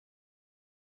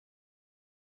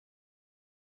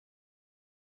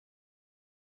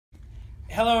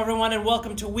Hello, everyone, and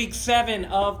welcome to week 7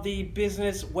 of the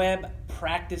Business Web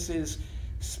Practices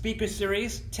Speaker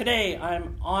Series. Today,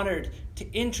 I'm honored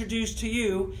to introduce to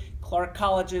you Clark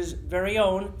College's very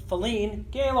own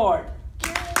Fellene Gaylord.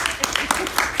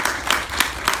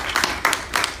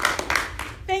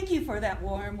 Thank you for that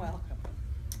warm welcome.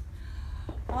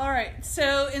 All right,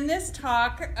 so in this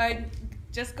talk, I'm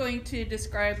just going to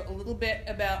describe a little bit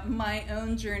about my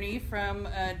own journey from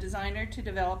designer to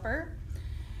developer,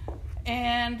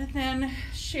 and then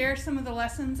share some of the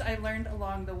lessons I learned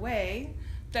along the way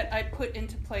that I put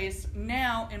into place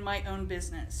now in my own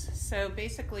business. So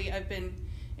basically, I've been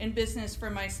in business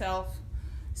for myself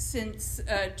since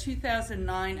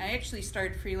 2009. I actually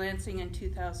started freelancing in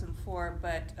 2004,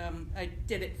 but I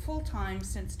did it full-time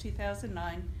since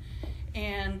 2009,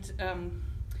 and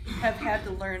have had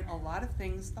to learn a lot of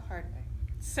things the hard way.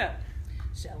 So,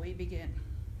 shall we begin?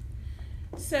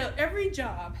 So, every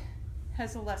job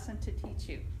has a lesson to teach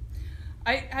you.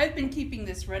 I've been keeping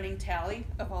this running tally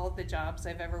of all of the jobs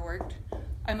I've ever worked.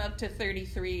 I'm up to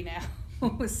 33 now,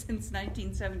 since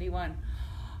 1971.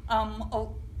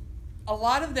 A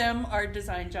lot of them are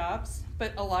design jobs,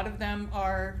 but a lot of them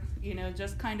are,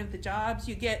 just kind of the jobs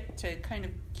you get to kind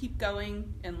of keep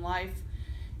going in life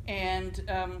and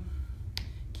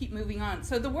keep moving on.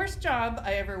 So the worst job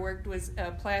I ever worked was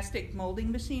a plastic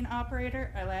molding machine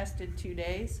operator. I lasted 2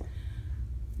 days.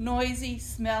 Noisy,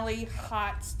 smelly,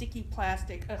 hot, sticky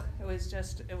plastic. Ugh,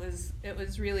 it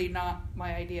was really not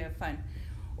my idea of fun.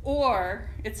 Or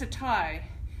it's a tie.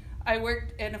 I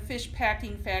worked in a fish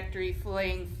packing factory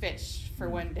filleting fish for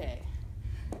 1 day.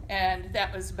 And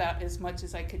that was about as much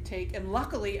as I could take. And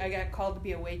luckily, I got called to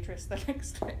be a waitress the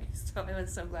next day, so I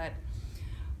was so glad.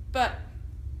 But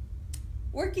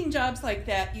working jobs like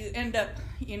that, you end up,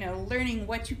 learning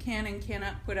what you can and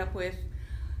cannot put up with,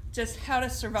 just how to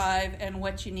survive and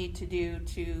what you need to do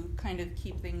to kind of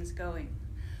keep things going.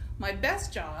 My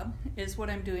best job is what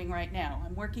I'm doing right now.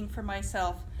 I'm working for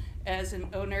myself as an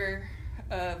owner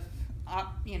of,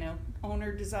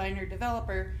 owner, designer,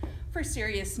 developer for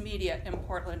Sirius Media in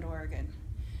Portland, Oregon.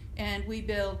 And we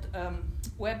build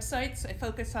websites. I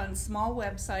focus on small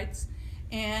websites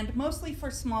and mostly for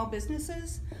small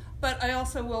businesses, but I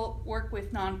also will work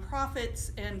with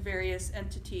nonprofits and various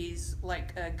entities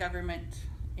like government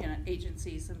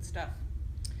agencies and stuff.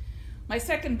 My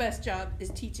second best job is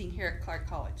teaching here at Clark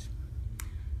College.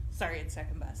 Sorry, it's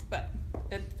second best, but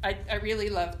I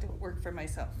really love to work for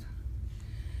myself.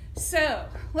 So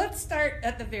let's start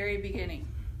at the very beginning.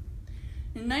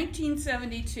 In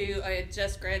 1972, I had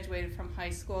just graduated from high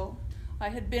school. I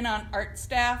had been on art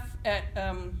staff at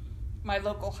my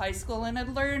local high school and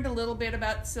had learned a little bit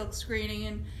about silk screening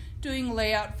and doing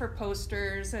layout for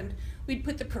posters, and we'd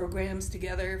put the programs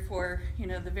together for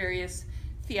the various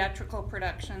theatrical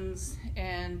productions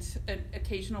and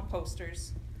occasional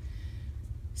posters.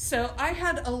 So I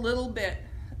had a little bit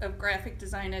of graphic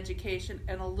design education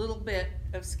and a little bit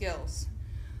of skills.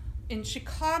 In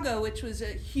Chicago, which was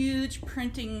a huge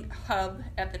printing hub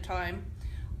at the time,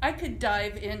 I could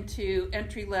dive into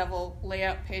entry-level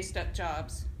layout paste-up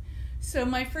jobs. So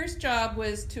my first job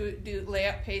was to do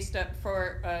layout paste-up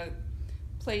for a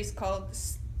place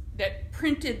that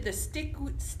printed the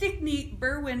Stickney,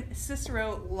 Berwyn,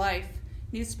 Cicero Life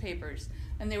newspapers.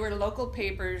 And they were local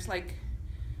papers, like,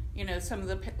 some of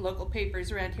the local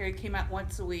papers around here came out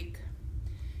once a week.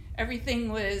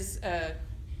 Everything was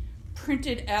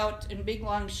printed out in big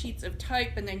long sheets of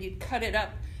type, and then you'd cut it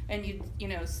up and you'd,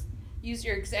 use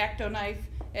your X-Acto knife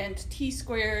and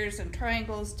T-squares and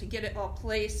triangles to get it all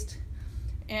placed.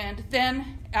 And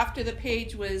then after the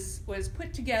page was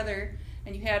put together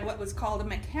and you had what was called a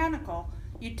mechanical,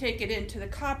 you'd take it into the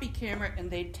copy camera and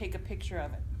they'd take a picture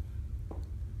of it.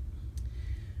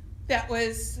 That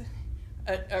was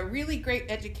a really great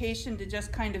education to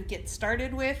just kind of get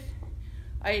started with.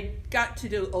 I got to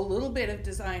do a little bit of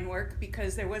design work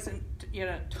because there wasn't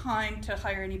time to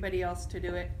hire anybody else to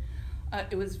do it.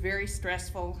 It was very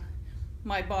stressful.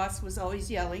 My boss was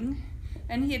always yelling,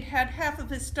 and he had had half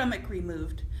of his stomach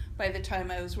removed by the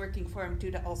time I was working for him due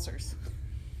to ulcers.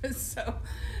 So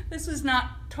this was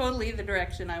not totally the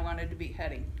direction I wanted to be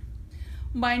heading.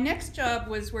 My next job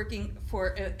was working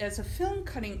as a film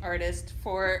cutting artist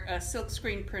for a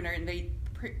silkscreen printer, and they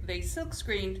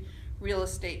silkscreened real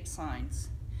estate signs.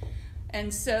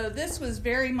 And so this was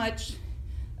very much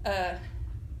a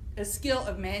skill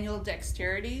of manual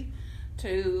dexterity.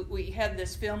 We had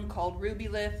this film called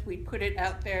Rubylith. We'd put it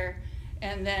out there,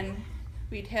 and then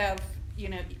we'd have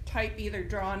type either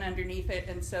drawn underneath it,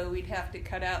 and so we'd have to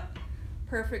cut out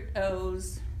perfect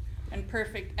O's and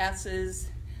perfect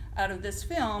S's out of this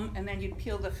film, and then you'd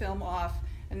peel the film off,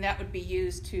 and that would be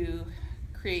used to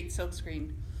create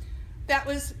silkscreen. That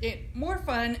was more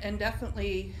fun and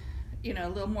definitely, you know, a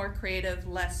little more creative,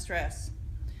 less stress.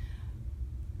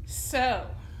 So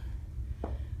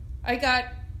I got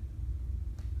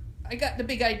the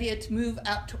big idea to move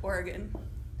out to Oregon.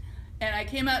 And I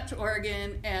came out to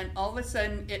Oregon, and all of a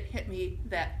sudden it hit me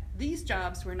that these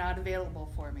jobs were not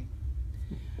available for me.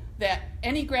 That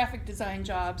any graphic design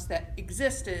jobs that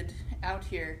existed out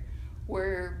here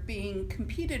were being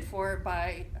competed for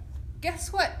by,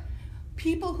 guess what?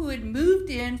 People who had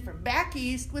moved in from back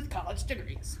east with college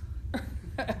degrees.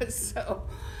 So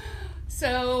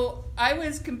I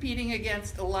was competing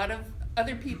against a lot of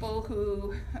other people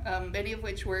who, many of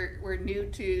which were new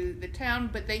to the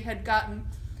town, but they had gotten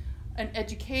an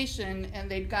education and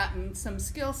they'd gotten some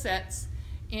skill sets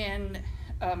in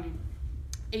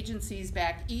agencies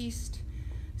back east.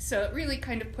 So it really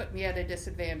kind of put me at a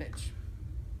disadvantage.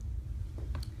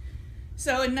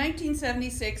 So in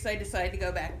 1976, I decided to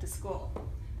go back to school.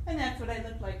 And that's what I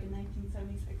looked like in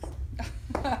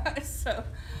 1976. So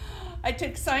I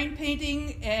took sign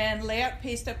painting and layout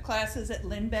paste-up classes at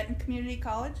Lynn Benton Community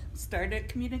College. Started at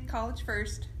community college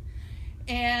first.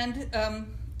 And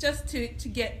just to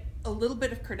get a little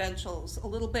bit of credentials, a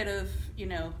little bit of, you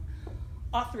know,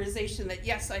 authorization that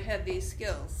yes, I had these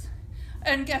skills.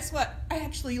 And guess what? I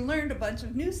actually learned a bunch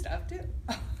of new stuff too.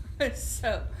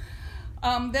 So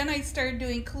then I started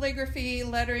doing calligraphy,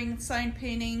 lettering, sign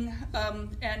painting,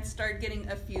 and started getting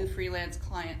a few freelance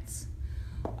clients.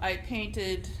 I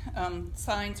painted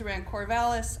signs around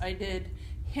Corvallis. I did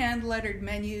hand-lettered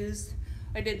menus.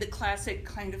 I did the classic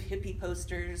kind of hippie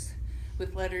posters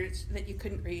with letters that you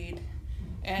couldn't read,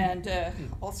 and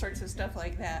all sorts of stuff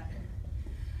like that.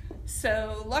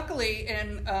 So luckily,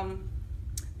 in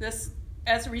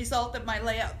as a result of my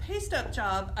layout paste-up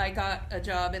job, I got a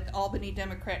job at the Albany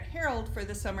Democrat Herald for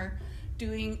the summer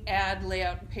doing ad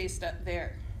layout and paste-up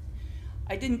there.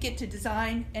 I didn't get to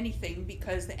design anything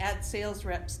because the ad sales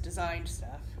reps designed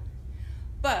stuff.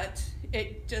 But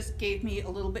it just gave me a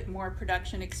little bit more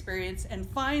production experience, and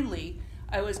finally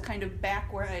I was kind of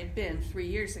back where I had been 3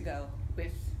 years ago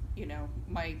with, you know,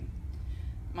 my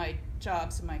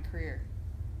jobs and my career.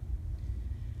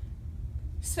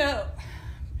 So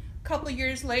a couple of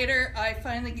years later, I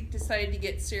finally decided to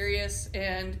get serious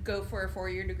and go for a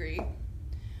 4-year degree.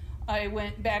 I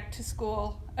went back to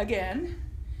school again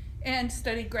and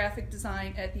studied graphic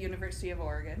design at the University of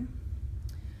Oregon,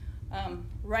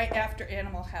 right after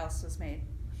Animal House was made.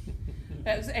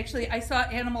 That was actually, I saw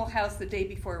Animal House the day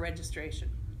before registration,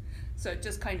 so it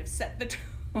just kind of set the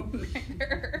tone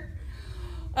there.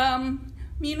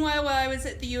 Meanwhile, while I was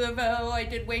at the U of O, I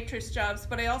did waitress jobs,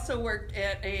 but I also worked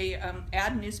at a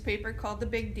ad newspaper called The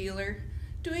Big Dealer,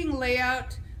 doing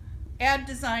layout, ad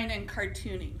design, and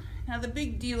cartooning. Now, The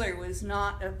Big Dealer was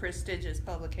not a prestigious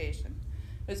publication.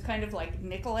 It was kind of like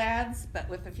nickel ads, but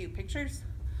with a few pictures.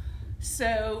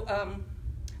 So,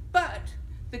 but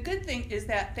the good thing is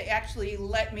that they actually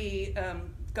let me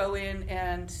go in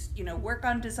and, you know, work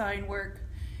on design work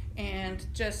and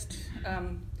just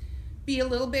be a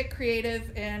little bit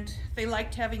creative, and they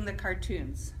liked having the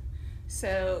cartoons.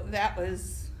 So that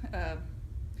was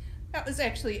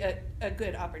actually a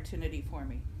good opportunity for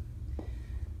me.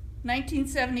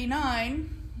 1979,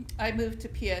 I moved to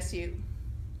PSU.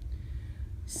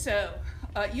 So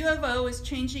U of O is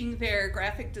changing their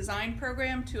graphic design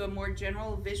program to a more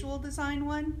general visual design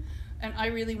one, and I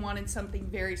really wanted something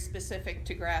very specific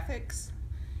to graphics.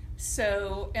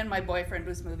 So, and my boyfriend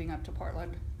was moving up to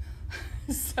Portland.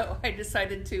 So I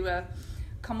decided to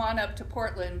come on up to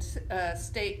Portland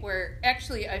State, where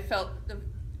actually I felt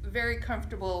very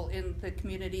comfortable in the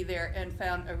community there and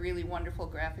found a really wonderful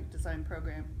graphic design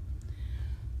program.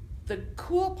 The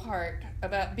cool part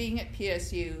about being at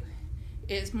PSU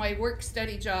is my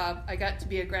work-study job. I got to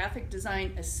be a graphic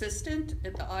design assistant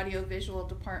at the audiovisual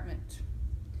department.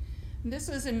 And this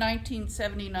was in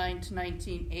 1979 to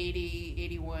 1980,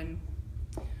 81.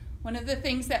 One of the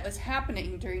things that was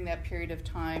happening during that period of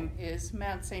time is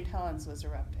Mount St. Helens was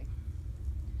erupting.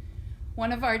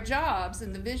 One of our jobs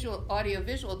in the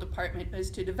audiovisual department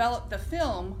was to develop the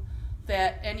film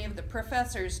that any of the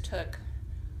professors took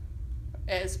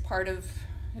as part of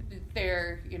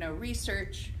their, you know,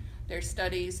 research, their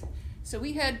studies. So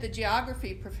we had the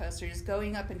geography professors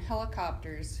going up in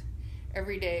helicopters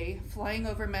every day, flying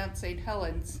over Mount St.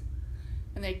 Helens,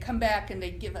 and they'd come back and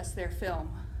they'd give us their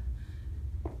film.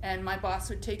 And my boss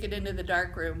would take it into the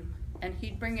dark room, and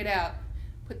he'd bring it out,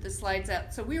 put the slides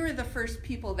out. So we were the first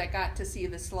people that got to see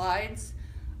the slides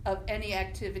of any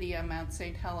activity on Mount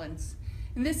St. Helens.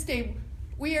 In this day,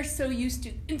 we are so used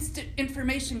to instant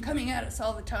information coming at us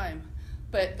all the time,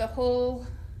 but the whole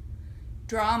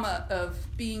drama of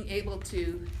being able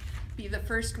to be the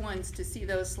first ones to see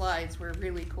those slides were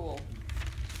really cool.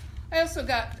 I also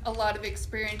got a lot of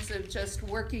experience of just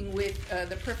working with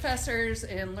the professors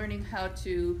and learning how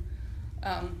to,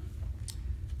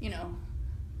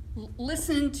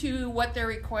 listen to what their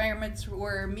requirements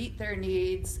were, meet their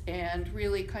needs, and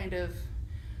really kind of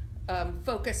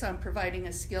focus on providing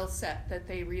a skill set that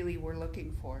they really were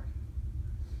looking for.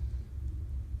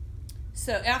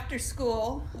 So after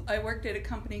school, I worked at a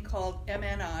company called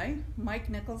MNI, Mike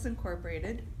Nichols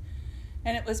Incorporated,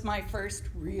 and it was my first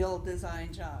real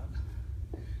design job.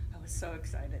 I was so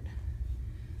excited.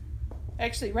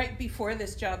 Actually, right before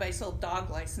this job, I sold dog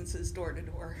licenses door to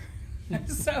door.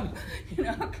 So,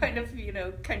 kind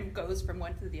of goes from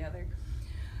one to the other.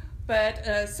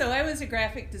 But so I was a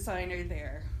graphic designer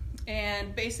there,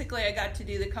 and basically I got to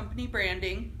do the company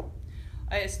branding.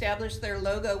 I established their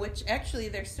logo, which actually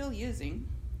they're still using,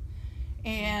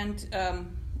 and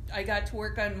I got to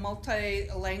work on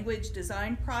multi-language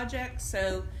design projects.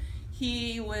 So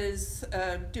he was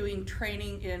doing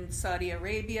training in Saudi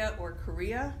Arabia or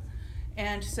Korea.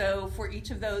 And so for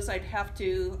each of those, I'd have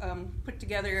to put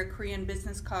together a Korean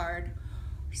business card,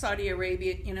 Saudi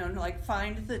Arabia, like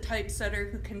find the typesetter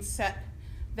who can set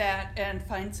that and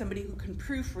find somebody who can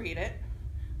proofread it,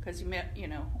 because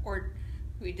or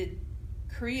we did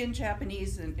Korean,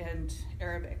 Japanese, and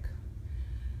Arabic.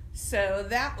 So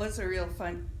that was a real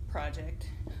fun project.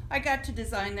 I got to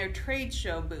design their trade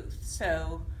show booth.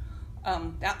 So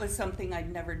that was something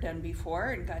I'd never done before,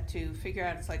 and got to figure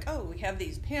out, it's like, oh, we have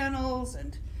these panels,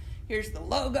 and here's the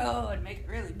logo, and make it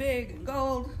really big and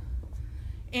gold.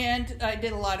 And I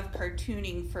did a lot of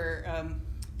cartooning for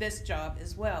this job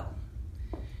as well.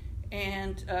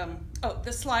 And,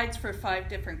 the slides for 5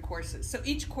 different courses. So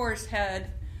each course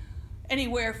had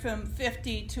anywhere from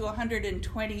 50 to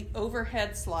 120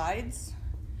 overhead slides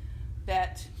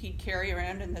that he'd carry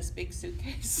around in this big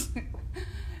suitcase.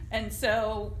 And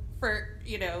so for,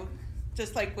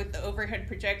 just like with the overhead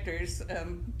projectors,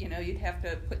 you'd have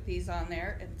to put these on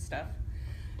there and stuff.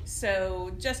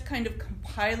 So just kind of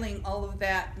compiling all of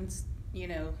that, and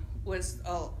was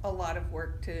a lot of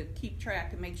work to keep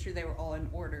track and make sure they were all in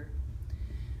order.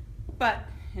 But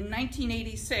in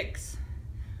 1986,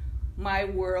 my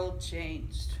world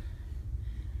changed,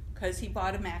 because he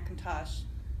bought a Macintosh.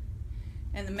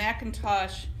 And the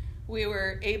Macintosh, we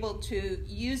were able to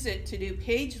use it to do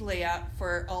page layout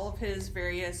for all of his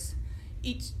various,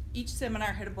 each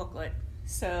seminar had a booklet.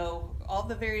 So all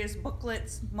the various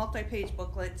booklets, multi-page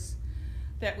booklets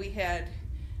that we had,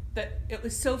 it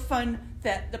was so fun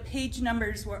that the page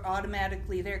numbers were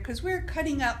automatically there, because we were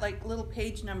cutting out like little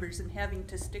page numbers and having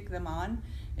to stick them on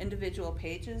individual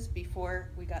pages before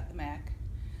we got the Mac.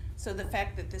 So the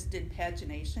fact that this did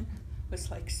pagination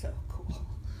was like so cool.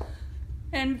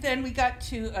 And then we got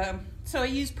to, so I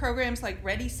used programs like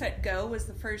Ready, Set, Go was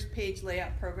the first page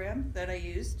layout program that I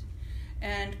used,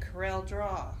 and Corel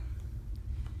Draw.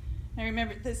 I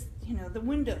remember this, the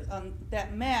window on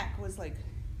that Mac was like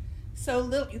so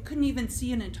little, you couldn't even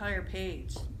see an entire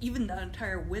page, even the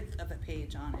entire width of a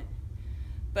page on it.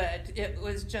 But it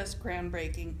was just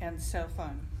groundbreaking and so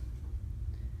fun.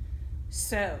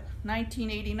 So,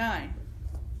 1989,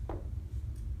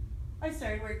 I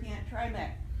started working at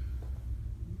TriMet.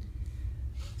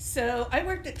 So I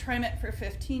worked at TriMet for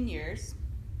 15 years,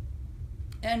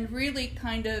 and really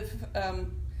kind of,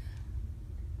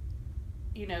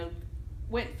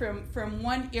 went from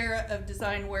one era of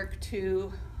design work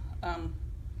to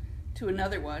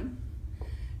another one.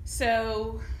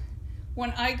 So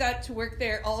when I got to work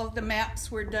there, all of the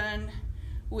maps were done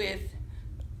with,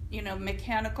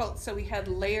 mechanical, so we had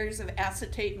layers of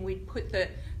acetate, and we'd put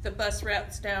the bus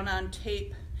routes down on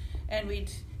tape, and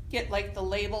we'd get like the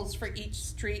labels for each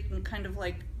street and kind of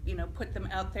like, put them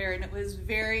out there, and it was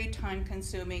very time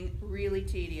consuming, really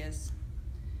tedious.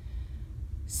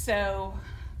 So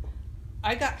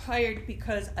I got hired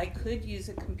because I could use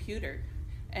a computer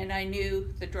and I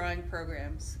knew the drawing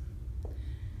programs.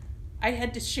 I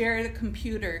had to share the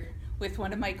computer with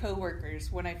one of my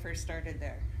coworkers when I first started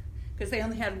there, because they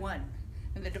only had one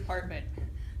in the department.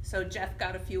 So Jeff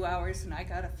got a few hours and I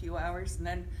got a few hours, and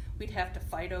then we'd have to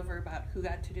fight over about who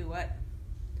got to do what.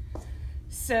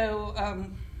 So,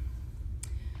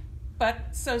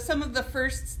 so some of the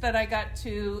firsts that I got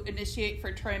to initiate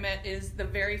for TriMet is the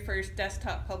very first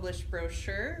desktop published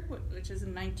brochure, which is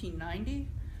in 1990.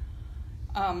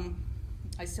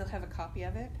 I still have a copy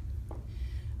of it.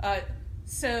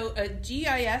 So a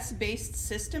GIS-based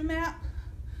system map.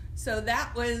 So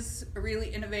that was really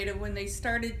innovative when they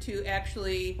started to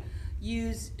actually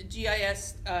use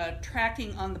GIS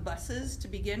tracking on the buses to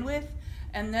begin with,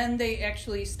 And then they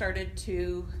actually started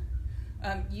to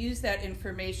use that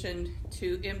information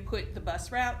to input the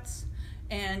bus routes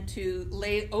and to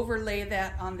overlay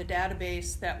that on the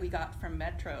database that we got from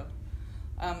Metro.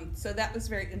 So that was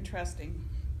very interesting.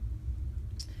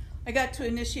 I got to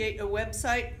initiate a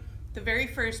website, the very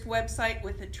first website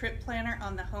with a trip planner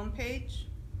on the homepage,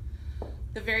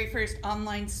 the very first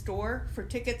online store for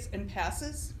tickets and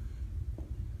passes.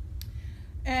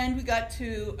 And we got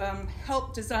to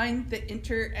help design the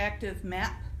interactive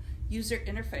map user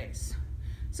interface.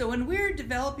 So when we were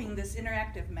developing this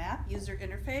interactive map user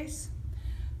interface,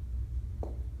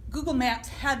 Google Maps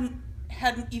hadn't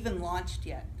even launched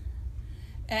yet.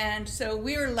 And so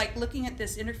we were like looking at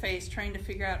this interface trying to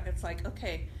figure out, it's like,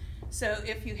 okay, so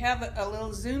if you have a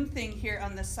little zoom thing here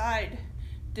on the side,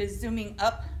 does zooming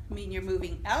up mean you're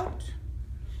moving out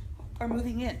or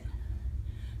moving in?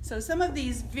 So some of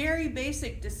these very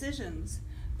basic decisions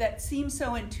that seem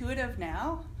so intuitive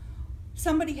now,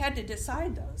 somebody had to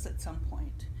decide those at some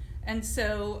point. And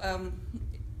so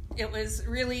it was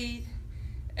really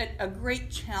a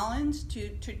great challenge to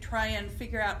try and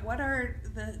figure out what are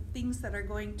the things that are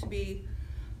going to be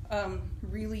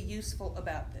really useful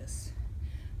about this.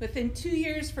 Within 2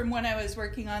 years from when I was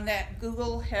working on that,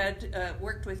 Google had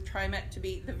worked with TriMet to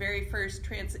be the very first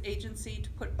transit agency to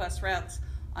put bus routes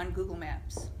on Google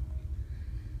Maps.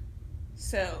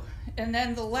 So, and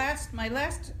then my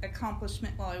last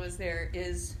accomplishment while I was there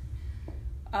is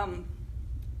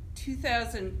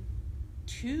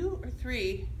 2002 or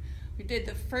 3, we did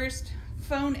the first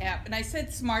phone app, and I said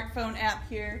smartphone app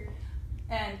here,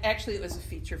 and actually it was a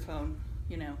feature phone.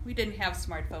 You know, we didn't have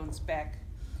smartphones back,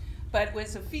 but it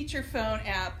was a feature phone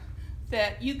app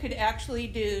that you could actually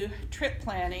do trip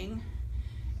planning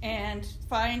and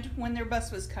find when their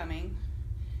bus was coming.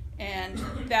 And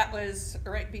that was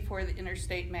right before the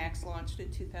Interstate Max launched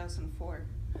in 2004.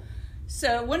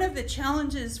 So one of the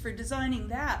challenges for designing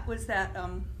that was that,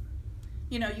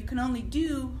 you know, you can only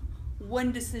do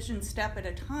one decision step at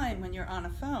a time when you're on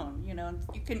a phone. You know,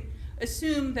 you can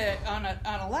assume that on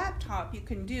a laptop you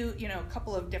can do, you know, a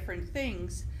couple of different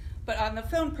things, but on the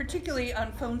phone, particularly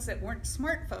on phones that weren't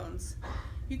smartphones,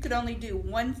 you could only do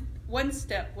one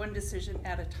step, one decision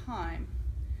at a time.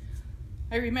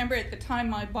 I remember at the time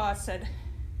my boss said,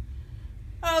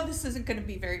 "Oh, this isn't going to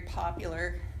be very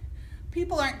popular.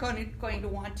 People aren't going to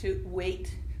want to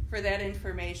wait for that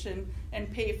information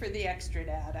and pay for the extra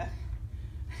data."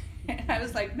 And I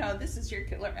was like, "No, this is your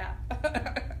killer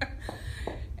app."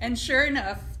 And sure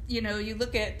enough, you know, you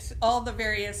look at all the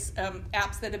various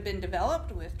apps that have been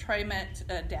developed with TriMet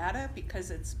data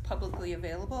because it's publicly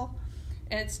available,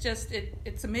 and it's just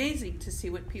it's amazing to see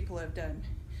what people have done.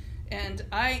 And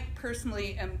I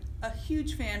personally am a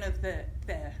huge fan of the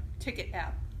ticket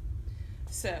app.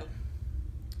 So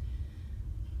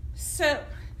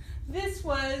this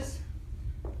was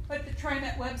what the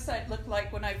TriMet website looked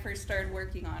like when I first started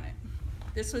working on it.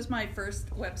 This was my first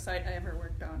website I ever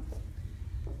worked on.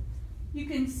 You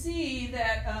can see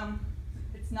that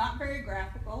it's not very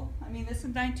graphical. I mean, this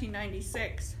is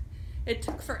 1996. It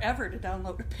took forever to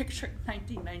download a picture in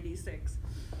 1996.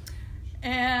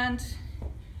 And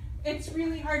it's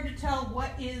really hard to tell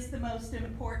what is the most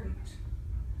important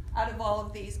out of all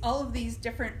of these. All of these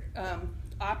different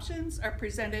options are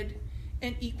presented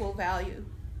in equal value.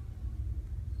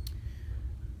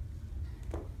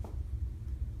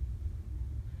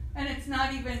 And it's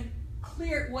not even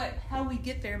clear how we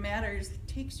get there matters it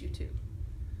takes you to.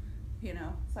 You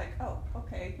know, it's like, oh,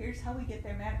 okay, here's how we get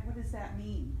there matter. What does that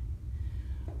mean?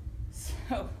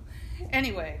 So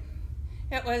anyway,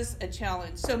 it was a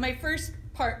challenge. So my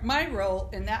role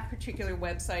in that particular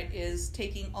website is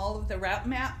taking all of the route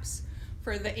maps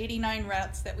for the 89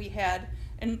 routes that we had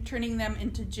and turning them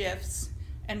into GIFs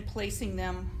and placing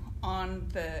them on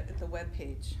the web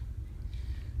page.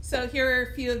 So here are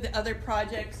a few of the other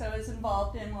projects I was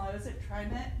involved in while I was at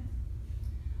TriMet.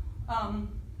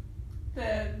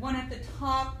 The one at the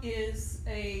top is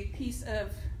a piece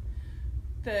of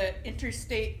the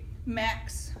Interstate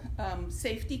Max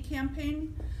safety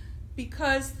campaign,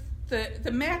 because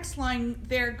the Max line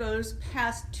there goes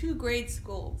past 2 grade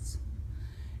schools.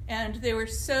 And they were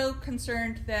so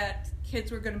concerned that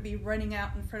kids were going to be running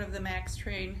out in front of the Max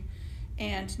train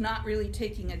and not really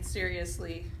taking it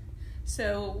seriously.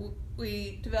 So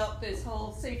we developed this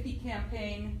whole safety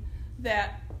campaign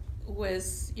that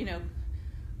was, you know,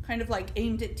 kind of like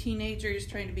aimed at teenagers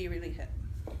trying to be really hip.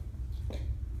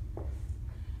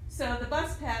 So the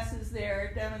bus passes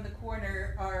there down in the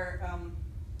corner are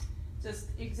just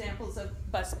examples of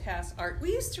bus pass art.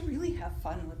 We used to really have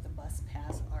fun with the bus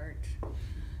pass art.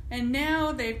 And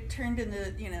now they've turned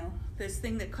into, this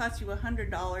thing that costs you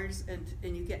 $100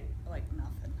 and you get like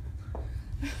nothing.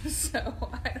 So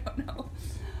I don't know.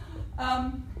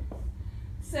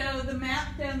 So the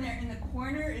map down there in the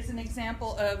corner is an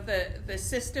example of the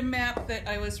system map that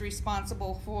I was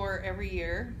responsible for every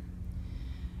year.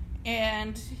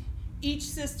 And each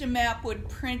system map would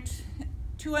print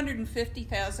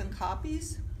 250,000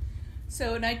 copies.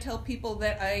 So, and I tell people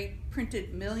that I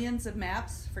printed millions of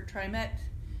maps for TriMet.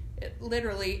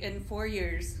 Literally in 4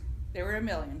 years, there were 1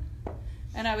 million.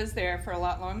 And I was there for a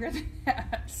lot longer than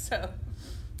that. So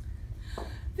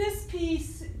this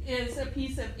piece is a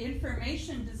piece of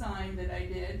information design that I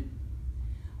did,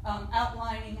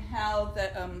 outlining how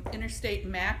the Interstate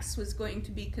Max was going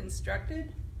to be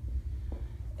constructed.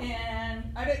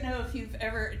 And I don't know if you've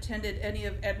ever attended any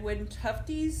of Edwin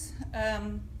Tufte's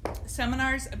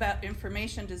seminars about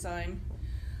information design,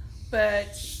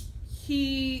 but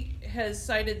he has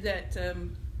cited that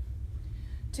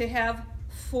to have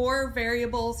 4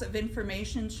 variables of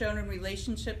information shown in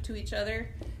relationship to each other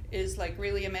is like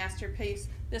really a masterpiece.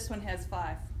 This one has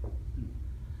 5.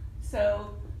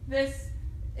 So this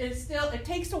is still, it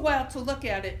takes a while to look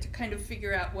at it to kind of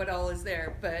figure out what all is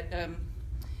there, but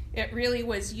it really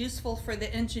was useful for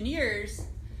the engineers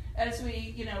as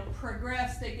we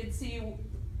progressed. They could see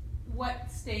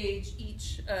what stage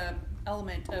each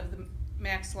element of the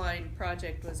Max Line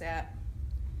project was at.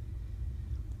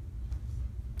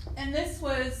 And this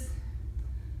was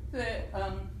the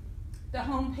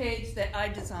home page that I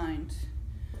designed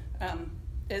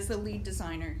as the lead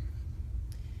designer.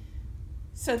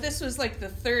 So this was like the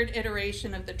 3rd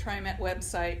iteration of the TriMet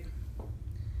website,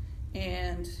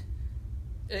 and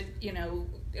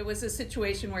it was a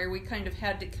situation where we kind of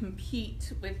had to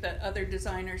compete with the other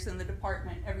designers in the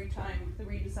department every time the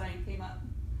redesign came up.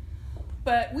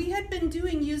 But we had been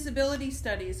doing usability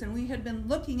studies, and we had been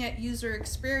looking at user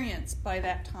experience by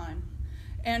that time,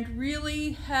 and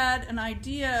really had an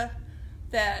idea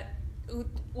that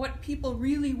what people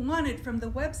really wanted from the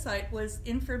website was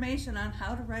information on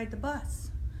how to ride the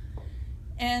bus.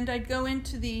 And I'd go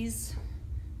into these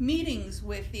meetings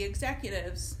with the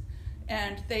executives,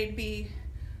 and they'd be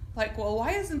like, well,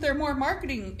 why isn't there more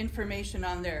marketing information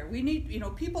on there? We need,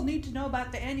 people need to know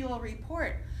about the annual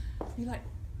report. I'd be like,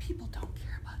 people don't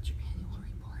care about your annual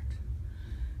report.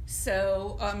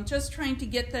 So just trying to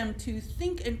get them to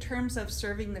think in terms of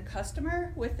serving the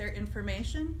customer with their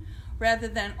information, rather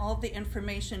than all the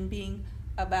information being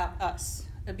about us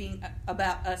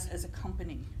as a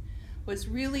company, was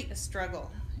really a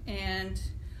struggle. And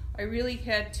I really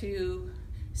had to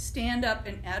stand up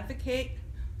and advocate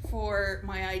for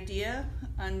my idea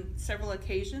on several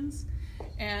occasions,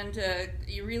 and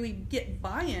you really get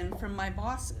buy-in from my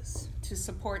bosses to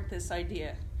support this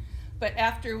idea. But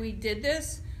after we did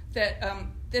this,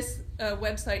 this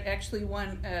website actually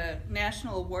won a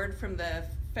national award from the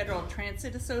Federal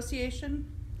Transit Association.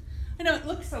 I know it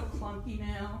looks so clunky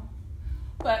now,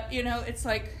 but it's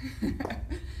like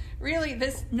really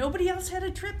nobody else had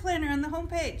a trip planner on the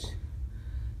homepage.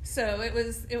 So it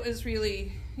was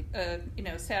really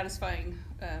satisfying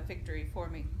victory for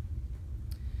me.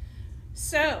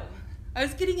 So I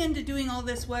was getting into doing all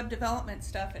this web development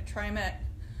stuff at TriMet,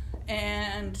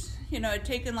 and I'd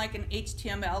taken like an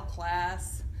HTML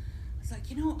class. I was like,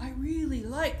 I really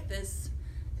like this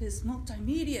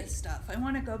multimedia stuff. I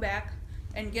want to go back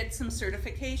and get some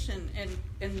certification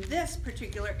in this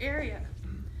particular area.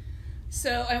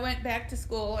 So I went back to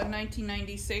school in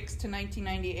 1996 to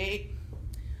 1998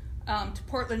 to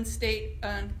Portland State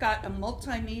and got a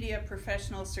multimedia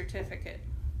professional certificate.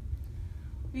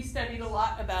 We studied a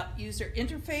lot about user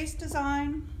interface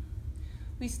design.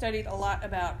 We studied a lot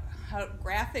about how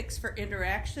graphics for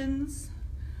interactions,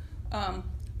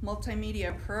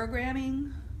 multimedia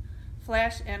programming,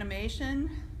 Flash animation,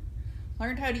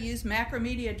 learned how to use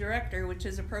Macromedia Director, which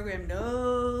is a program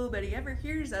nobody ever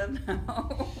hears of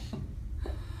now.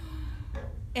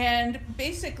 And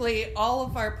basically all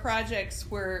of our projects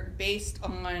were based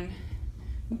on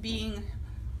being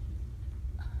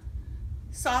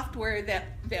software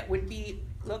that would be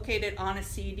located on a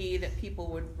CD that people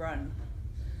would run.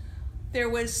 There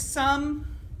was some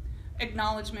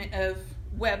acknowledgement of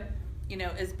web,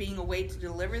 as being a way to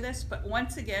deliver this, but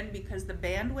once again, because the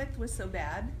bandwidth was so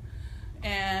bad,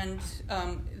 and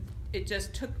it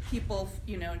just took people,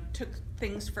 took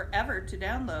things forever to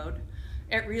download,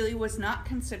 it really was not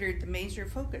considered the major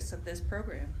focus of this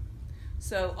program.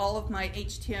 So all of my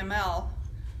HTML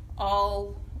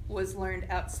all was learned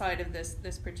outside of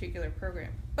this particular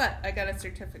program. But I got a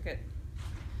certificate.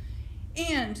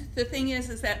 And the thing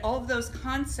is that all of those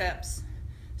concepts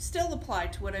still apply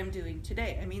to what I'm doing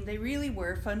today. I mean, they really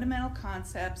were fundamental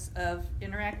concepts of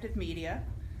interactive media,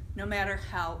 no matter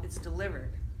how it's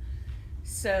delivered.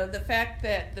 So the fact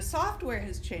that the software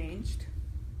has changed,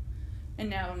 and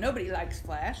now nobody likes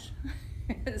Flash,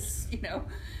 is,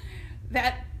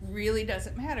 that really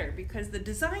doesn't matter, because the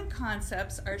design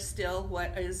concepts are still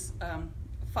what is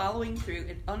following through.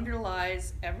 It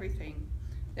underlies everything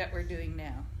that we're doing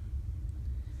now.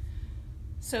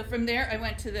 So from there, I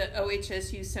went to the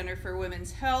OHSU Center for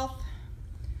Women's Health.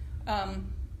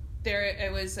 There I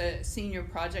was a senior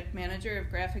project manager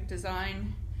of graphic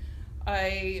design.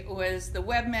 I was the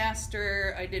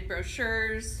webmaster. I did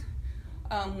brochures.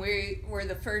 We were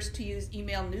the first to use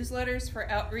email newsletters for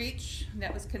outreach.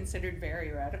 That was considered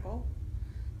very radical.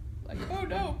 Like, oh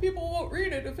no, people won't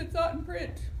read it if it's not in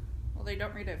print. Well, they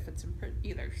don't read it if it's in print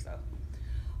either, so.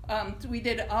 We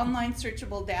did an online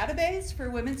searchable database for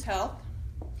women's health.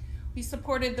 We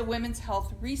supported the Women's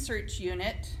Health Research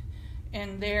Unit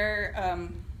and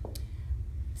their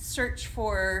search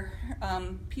for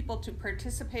people to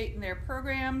participate in their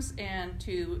programs and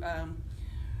to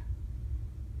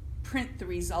print the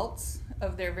results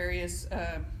of their various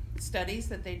studies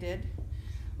that they did.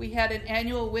 We had an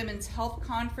annual Women's Health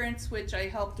Conference, which I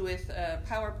helped with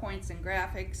PowerPoints and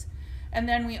graphics. And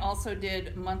then we also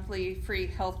did monthly free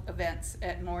health events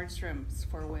at Nordstrom's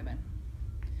for women.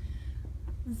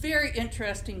 Very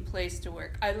interesting place to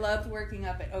work. I loved working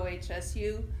up at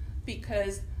OHSU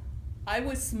because I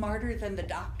was smarter than the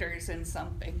doctors in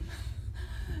something.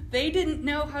 They didn't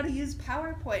know how to use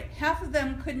PowerPoint. Half of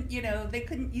them couldn't, they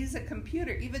couldn't use a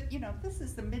computer. Even, this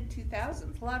is the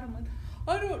mid-2000s. A lot of them went,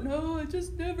 I don't know, I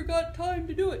just never got time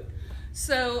to do it.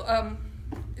 So,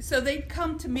 so they'd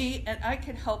come to me and I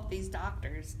could help these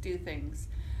doctors do things.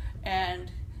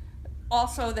 And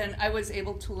also then I was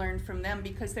able to learn from them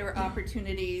because there were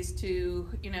opportunities to,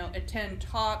 attend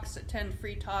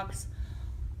free talks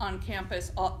on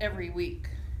campus every week.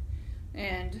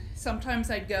 And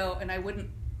sometimes I'd go and I wouldn't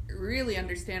really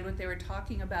understand what they were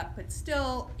talking about, but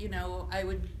still, I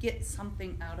would get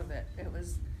something out of it. It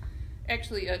was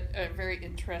actually a very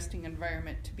interesting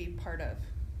environment to be part of.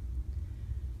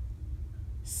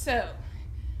 So,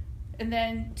 and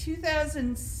then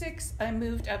 2006, I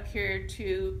moved up here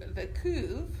to the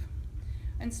Couve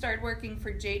and started working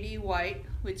for J.D. White,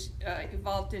 which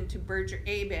evolved into Berger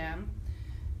ABAM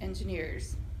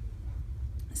engineers.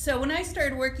 So when I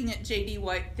started working at J.D.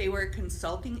 White, they were a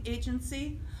consulting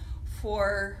agency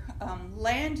for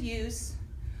land use,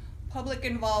 public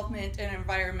involvement, and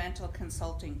environmental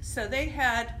consulting. So they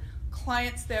had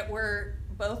clients that were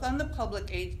both on the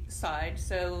public side,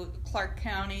 so Clark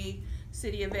County,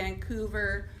 City of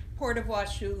Vancouver, Port of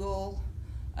Washougal,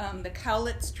 the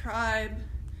Cowlitz tribe,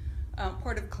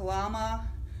 Port of Kalama,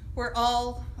 were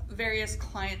all various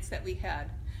clients that we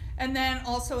had. And then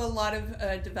also a lot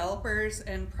of developers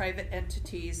and private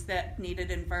entities that needed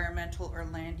environmental or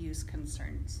land use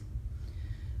concerns.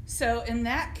 So in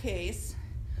that case,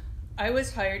 I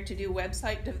was hired to do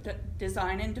website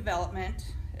design and development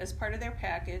as part of their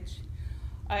package.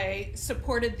 I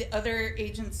supported the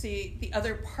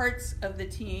other parts of the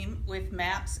team with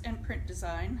maps and print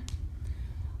design.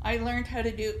 I learned how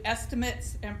to do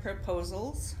estimates and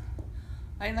proposals.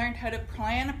 I learned how to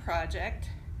plan a project.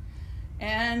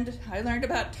 And I learned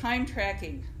about time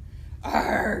tracking.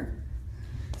 Arrgh!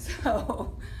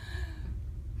 So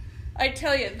I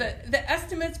tell you, the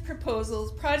estimates,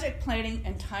 proposals, project planning,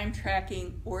 and time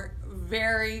tracking were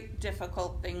very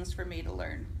difficult things for me to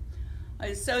learn. I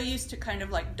was so used to kind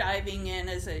of like diving in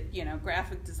as a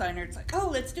graphic designer. It's like, oh,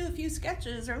 let's do a few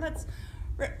sketches, or let's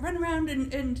run around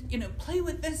and play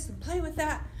with this and play with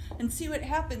that and see what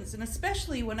happens. And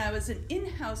especially when I was an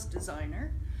in-house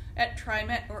designer at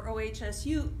TriMet or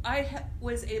OHSU, I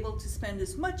was able to spend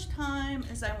as much time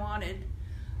as I wanted,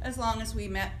 as long as we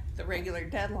met the regular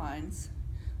deadlines,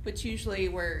 which usually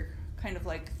were kind of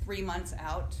like 3 months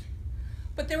out.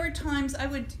 But there were times I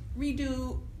would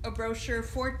redo a brochure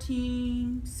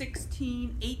 14,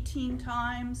 16, 18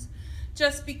 times,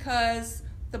 just because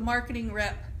the marketing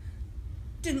rep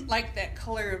didn't like that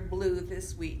color of blue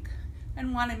this week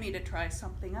and wanted me to try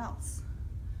something else.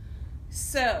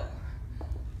 So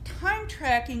time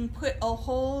tracking put a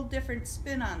whole different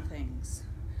spin on things.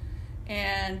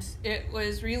 And it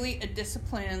was really a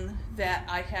discipline that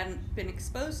I hadn't been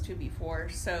exposed to before,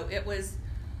 so it was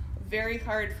very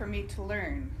hard for me to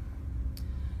learn.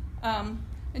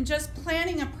 And just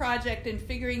planning a project and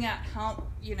figuring out how,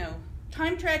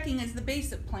 time tracking is the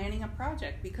base of planning a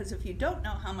project, because if you don't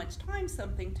know how much time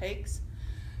something takes,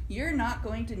 you're not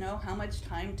going to know how much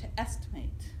time to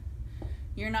estimate.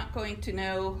 You're not going to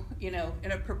know, in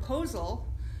a proposal,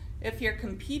 if you're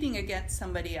competing against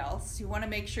somebody else, you want to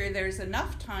make sure there's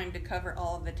enough time to cover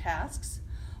all of the tasks,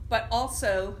 but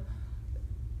also,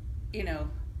 you know,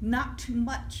 not too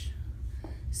much.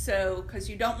 So, because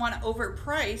you don't want to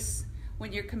overprice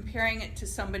when you're comparing it to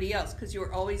somebody else, because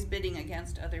you're always bidding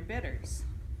against other bidders.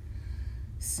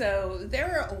 So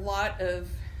there are a lot of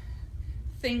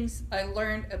things I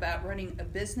learned about running a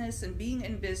business and being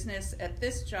in business at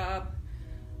this job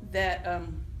that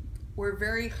were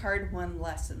very hard-won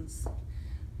lessons.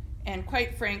 And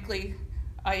quite frankly,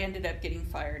 I ended up getting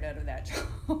fired out of that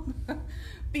job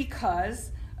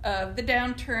because of the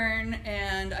downturn,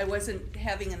 and I wasn't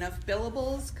having enough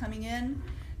billables coming in,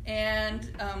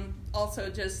 and also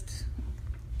just,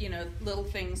 you know, little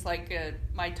things like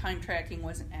my time tracking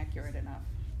wasn't accurate enough.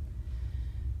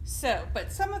 So,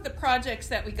 but some of the projects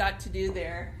that we got to do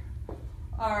there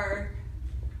are,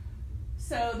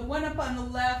 so the one up on the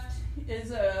left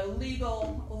is a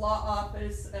legal law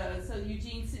office. So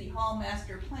Eugene City Hall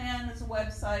Master Plan is a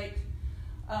website.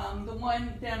 The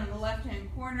one down in the left-hand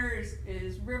corner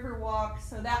is Riverwalk.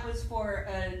 So that was for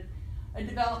a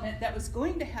development that was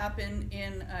going to happen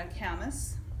in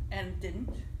Camas and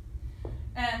didn't.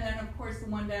 And then, of course, the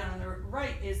one down on the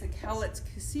right is the Cowlitz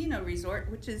Casino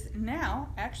Resort, which is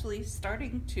now actually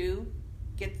starting to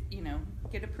get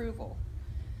approval,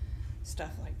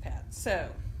 stuff like that. So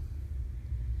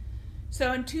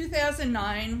in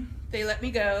 2009, they let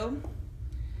me go,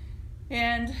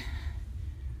 and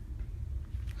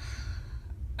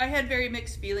I had very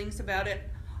mixed feelings about it.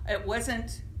 It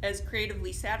wasn't as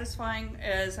creatively satisfying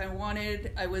as I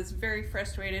wanted. I was very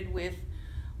frustrated with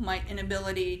my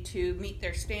inability to meet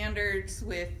their standards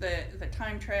with the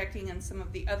time tracking and some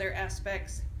of the other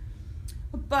aspects.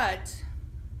 But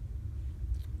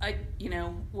I,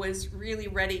 was really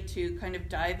ready to kind of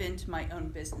dive into my own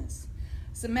business.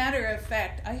 As a matter of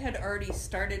fact, I had already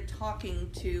started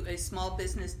talking to a small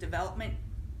business development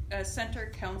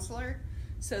center counselor.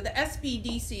 So the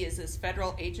SBDC is this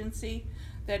federal agency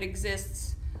that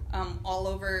exists all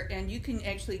over, and you can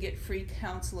actually get free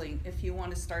counseling if you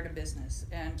want to start a business,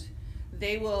 and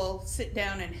they will sit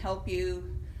down and help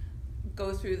you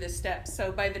go through the steps.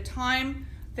 So by the time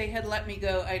they had let me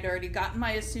go, I'd already gotten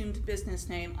my assumed business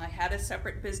name. I had a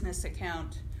separate business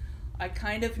account. I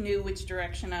kind of knew which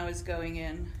direction I was going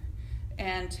in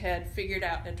and had figured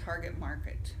out a target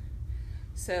market.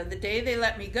 So the day they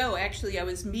let me go, actually I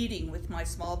was meeting with my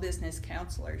small business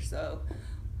counselor. So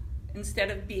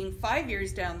instead of being 5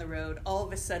 years down the road, all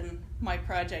of a sudden my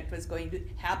project was going to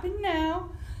happen now,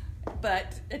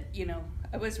 but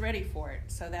I was ready for it,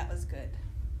 so that was good.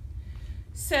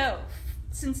 So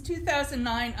since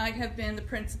 2009, I have been the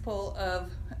principal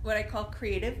of what I call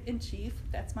Creative in Chief,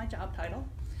 that's my job title,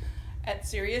 at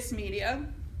Sirius Media.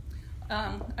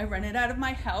 I run it out of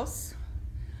my house.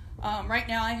 Right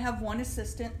now I have one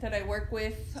assistant that I work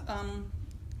with.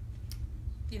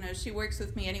 She works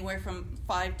with me anywhere from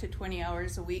 5 to 20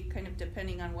 hours a week, kind of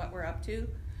depending on what we're up to.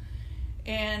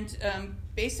 And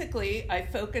basically, I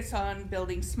focus on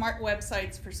building smart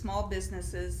websites for small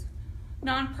businesses,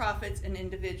 nonprofits, and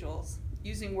individuals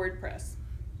using WordPress.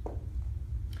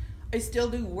 I still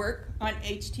do work on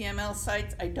HTML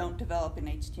sites. I don't develop in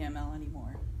HTML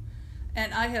anymore.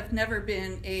 And I have never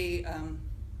been a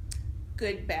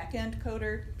good back-end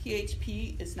coder.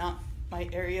 PHP is not my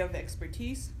area of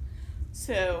expertise.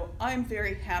 So I'm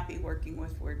very happy working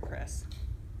with WordPress.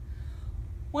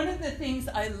 One of the things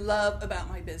I love about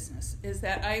my business is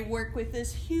that I work with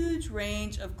this huge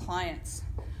range of clients,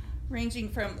 ranging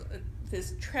from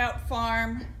this trout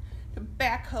farm to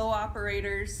backhoe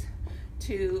operators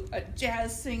to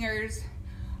jazz singers.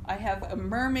 I have a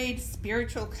mermaid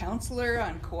spiritual counselor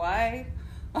on Kauai.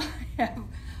 I have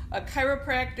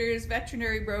chiropractors,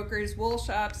 veterinary brokers, wool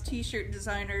shops, t-shirt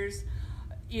designers.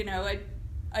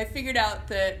 I figured out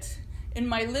that in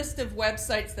my list of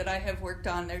websites that I have worked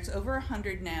on, there's over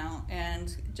 100 now,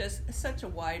 and just such a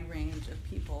wide range of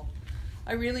people.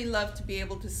 I really love to be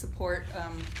able to support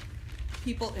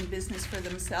people in business for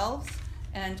themselves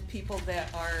and people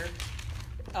that are,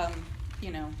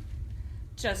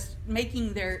 just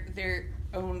making their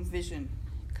own vision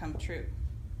come true.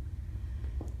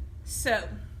 So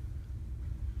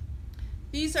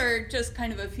these are just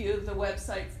kind of a few of the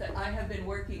websites that I have been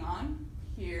working on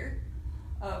here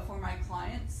for my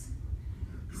clients.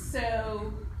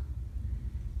 So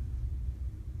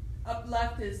up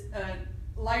left is a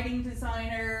lighting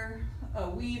designer, a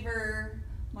weaver,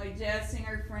 my jazz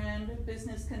singer friend, a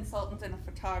business consultant, and a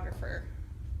photographer.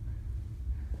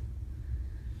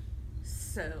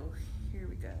 So here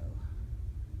we go.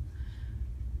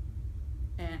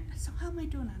 And so how am I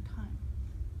doing on time?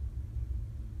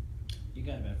 You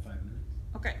got about 5 minutes.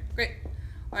 Okay, great.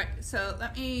 All right, so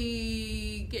let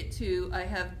me get to, I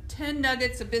have 10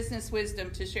 nuggets of business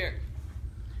wisdom to share.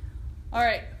 All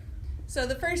right, so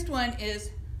the first one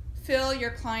is fill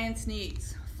your clients'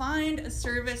 needs. Find a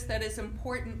service that is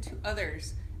important to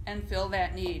others and fill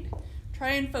that need.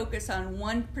 Try and focus on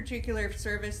one particular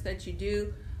service that you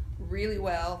do really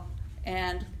well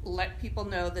and let people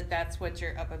know that that's what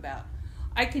you're up about.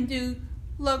 I can do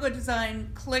logo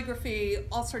design, calligraphy,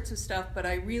 all sorts of stuff, but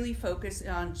I really focus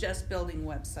on just building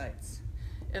websites.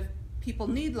 If people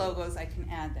need logos, I can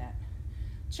add that.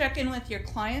 Check in with your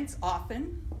clients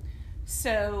often,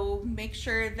 so make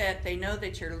sure that they know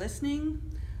that you're listening,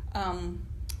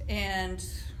 and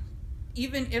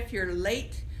even if you're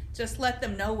late, just let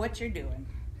them know what you're doing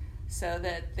so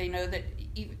that they know that,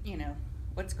 you know,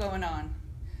 what's going on.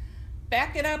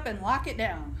 Back it up and lock it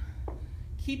down.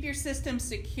 Keep your system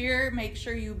secure. Make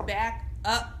sure you back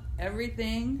up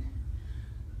everything.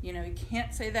 You know, you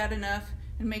can't say that enough.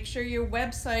 And make sure your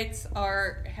websites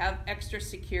have extra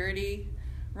security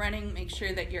running. Make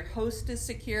sure that your host is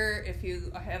secure if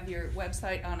you have your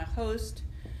website on a host,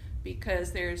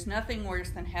 because there's nothing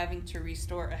worse than having to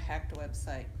restore a hacked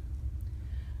website.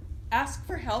 Ask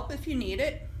for help if you need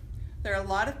it. There are a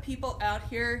lot of people out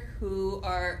here who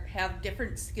have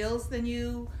different skills than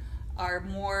you, are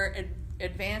more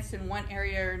advanced in one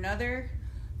area or another.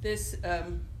 This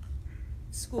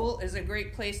school is a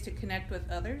great place to connect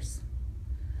with others.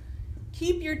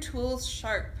 Keep your tools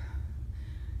sharp.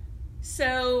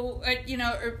 So, you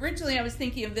know, originally I was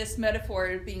thinking of this metaphor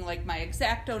as being like my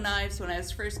X-Acto knives when I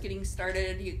was first getting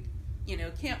started. You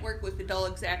know, can't work with the dull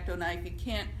X-Acto knife. You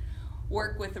can't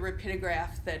work with a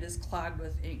rapidograph that is clogged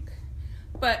with ink.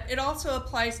 But it also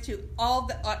applies to all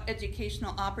the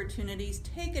educational opportunities.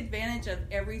 Take advantage of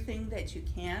everything that you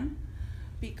can,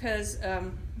 because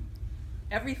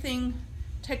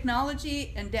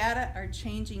technology and data are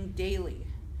changing daily.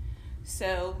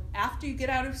 So after you get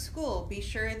out of school, be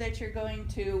sure that you're going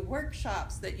to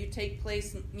workshops, that you take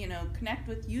place, you know, connect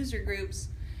with user groups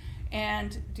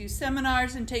and do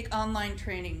seminars and take online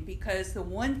training, because the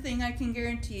one thing I can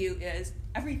guarantee you is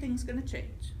everything's going to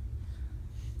change.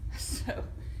 So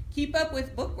keep up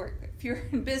with bookwork. If you're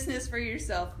in business for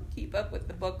yourself, keep up with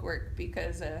the bookwork,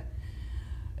 because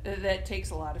that takes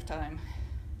a lot of time.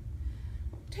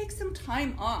 Take some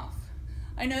time off.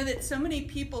 I know that so many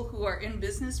people who are in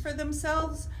business for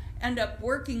themselves end up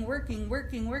working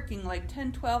like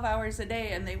 10, 12 hours a day,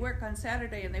 and they work on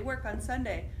Saturday and they work on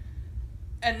Sunday.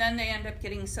 And then they end up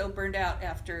getting so burned out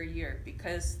after a year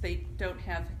because they don't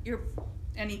have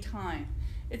any time.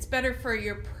 It's better for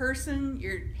your person,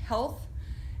 your health,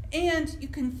 and you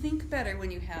can think better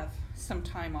when you have some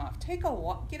time off. Take a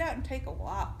walk, get out and take a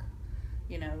walk.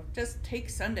 You know, just take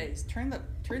Sundays, turn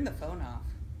the phone off.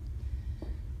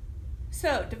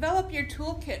 So develop your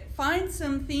toolkit. Find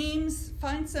some themes,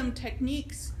 find some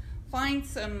techniques, find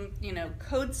some, you know,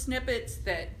 code snippets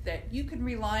that you can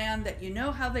rely on, that you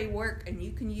know how they work and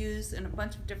you can use in a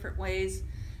bunch of different ways,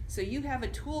 so you have a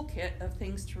toolkit of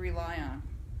things to rely on.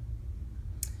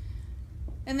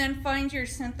 And then find your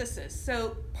synthesis.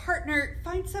 So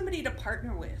find somebody to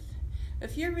partner with.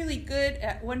 If you're really good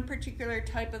at one particular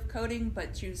type of coding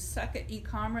but you suck at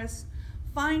e-commerce,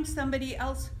 find somebody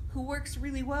else who works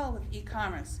really well with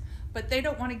e-commerce, but they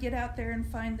don't want to get out there and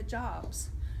find the jobs.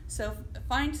 So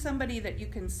find somebody that you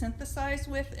can synthesize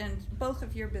with, and both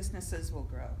of your businesses will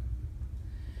grow.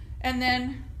 And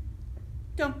then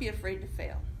don't be afraid to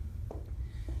fail.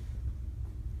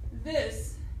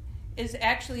 This is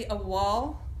actually a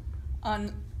wall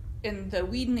in the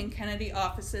Whedon and Kennedy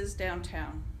offices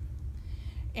downtown.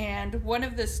 And one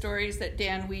of the stories that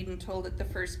Dan Whedon told at the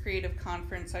first creative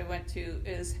conference I went to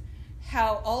is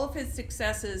how all of his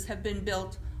successes have been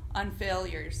built on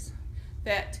failures.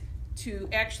 That to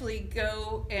actually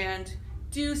go and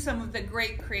do some of the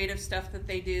great creative stuff that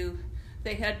they do,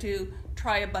 they had to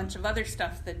try a bunch of other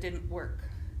stuff that didn't work.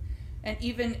 And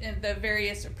even in the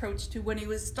various approach to when he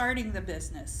was starting the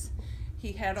business,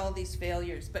 he had all these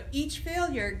failures. But each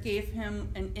failure gave him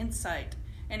an insight,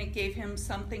 and it gave him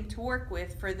something to work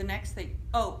with for the next thing.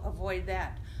 Oh, avoid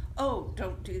that. Oh,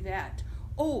 don't do that.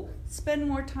 Oh, spend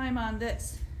more time on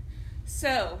this.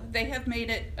 So they have made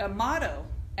it a motto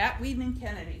at Whedon and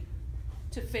Kennedy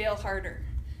to fail harder.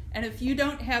 And if you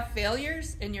don't have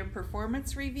failures in your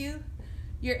performance review,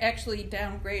 you're actually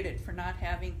downgraded for not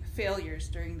having failures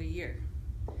during the year.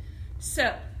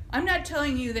 So I'm not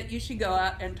telling you that you should go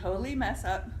out and totally mess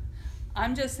up.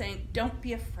 I'm just saying don't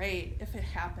be afraid if it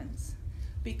happens,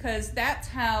 because that's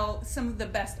how some of the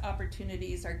best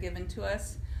opportunities are given to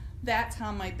us. That's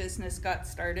how my business got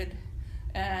started,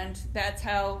 and that's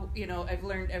how, you know, I've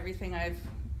learned everything I've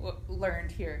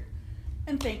learned here.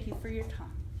 And thank you for your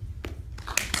time.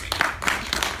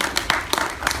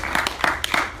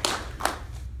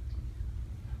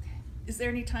 Okay. Is there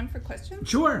any time for questions?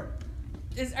 Sure.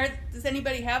 Does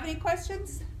anybody have any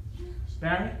questions?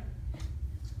 Barry?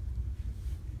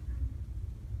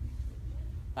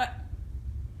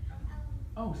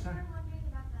 Oh, sorry. I'm wondering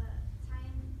about the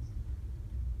time.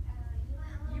 You went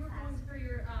a little You were fast. going for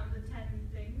your the 10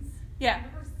 things. Yeah.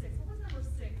 Number 6. What was number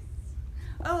 6?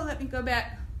 Oh, let me go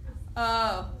back.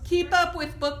 Oh, keep up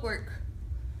with bookwork.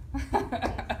 Account.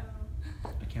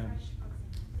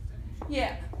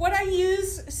 Yeah, what I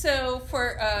use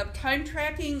for time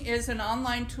tracking is an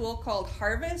online tool called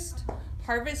Harvest.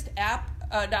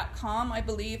 Harvestapp.com, I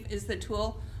believe, is the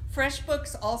tool.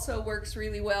 FreshBooks also works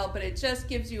really well, but it just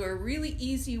gives you a really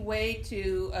easy way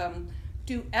to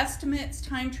do estimates,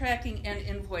 time tracking, and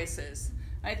invoices.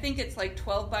 I think it's like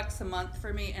 $12 a month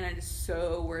for me, and it is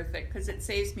so worth it because it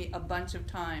saves me a bunch of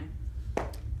time.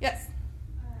 Yes?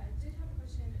 I did have a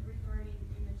question regarding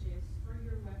images. For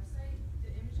your website, the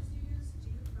images you use, do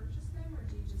you purchase them or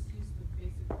do you just use the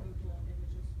basic Google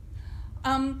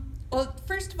images? Well,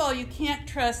 first of all, you can't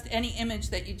trust any image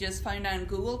that you just find on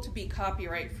Google to be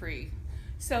copyright free.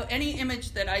 So any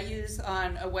image that I use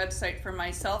on a website for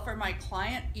myself or my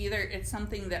client, either it's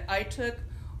something that I took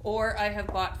or I have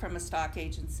bought from a stock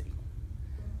agency.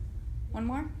 One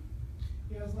more?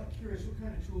 Yeah, I was like curious, what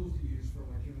kind of tools do you use for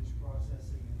like image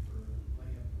processing and for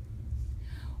layup?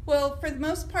 Well, for the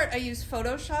most part, I use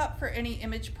Photoshop for any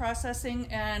image processing,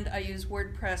 and I use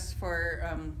WordPress for,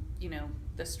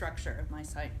 the structure of my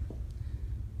site.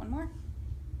 One more?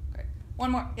 Great.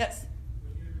 One more, yes?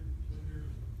 When you're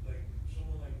like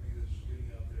someone like me that's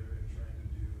getting out there and trying to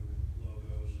do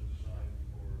logos and design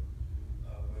for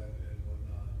web and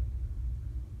whatnot,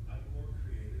 I'm more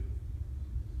creative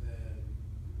than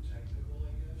technical,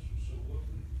 I guess. So what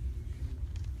would you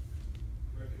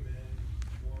recommend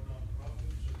more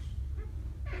nonprofits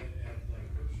and like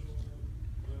personal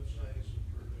websites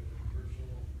and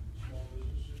personal small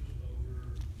businesses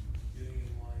over getting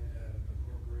in line at a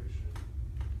corporation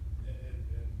and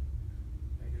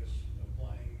I guess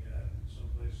applying at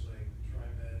someplace like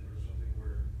TriMet or something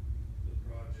where the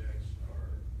projects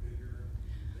are bigger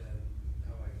than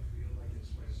how I feel like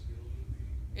it's my skills would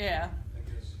be? Yeah. I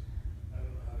guess I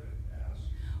don't know how to ask.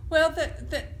 Well, What do you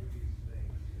think?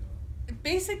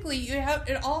 basically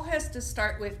it all has to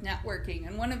start with networking,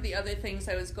 and one of the other things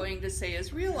I was going to say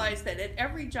is realize that at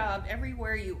every job,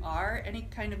 everywhere you are, any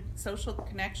kind of social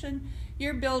connection,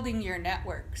 you're building your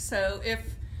network. So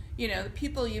if the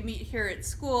people you meet here at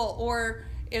school, or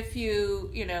if you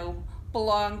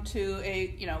belong to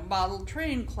a model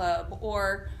train club,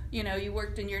 or you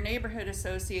worked in your neighborhood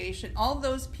association, all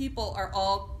those people are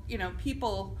all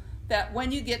people that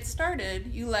when you get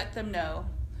started you let them know.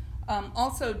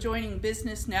 Also, joining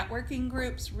business networking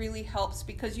groups really helps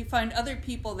because you find other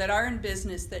people that are in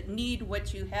business that need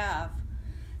what you have.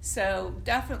 So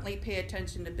definitely pay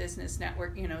attention to business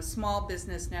network, small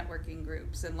business networking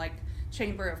groups and like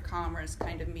Chamber of Commerce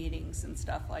kind of meetings and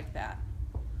stuff like that.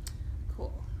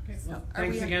 Cool. Okay. So, Well, are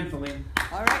thanks we- again, Fellene.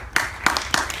 All right.